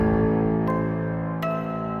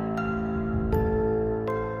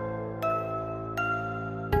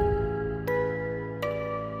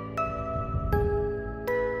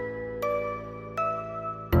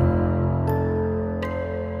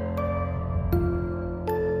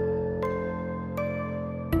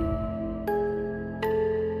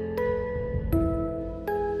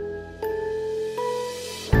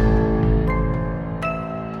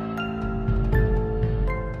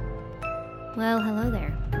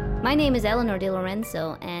My name is Eleanor De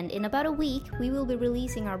Lorenzo, and in about a week, we will be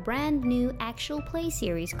releasing our brand new actual play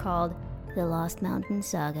series called The Lost Mountain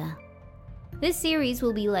Saga. This series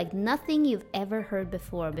will be like nothing you've ever heard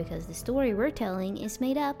before because the story we're telling is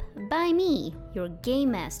made up by me, your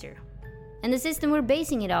game master. And the system we're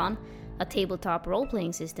basing it on, a tabletop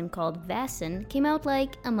role-playing system called Vaesen, came out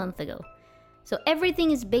like a month ago. So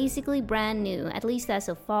everything is basically brand new, at least as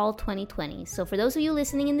of fall 2020. So for those of you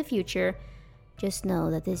listening in the future, just know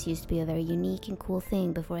that this used to be a very unique and cool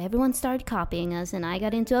thing before everyone started copying us and I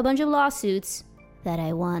got into a bunch of lawsuits that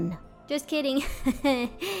I won. Just kidding.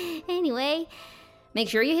 Anyway, make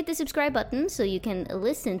sure you hit the subscribe button so you can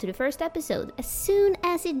listen to the first episode as soon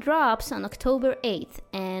as it drops on October 8th.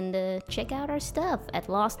 And check out our stuff at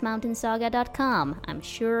lostmountainsaga.com. I'm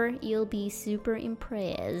sure you'll be super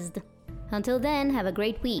impressed. Until then, have a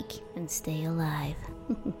great week and stay alive.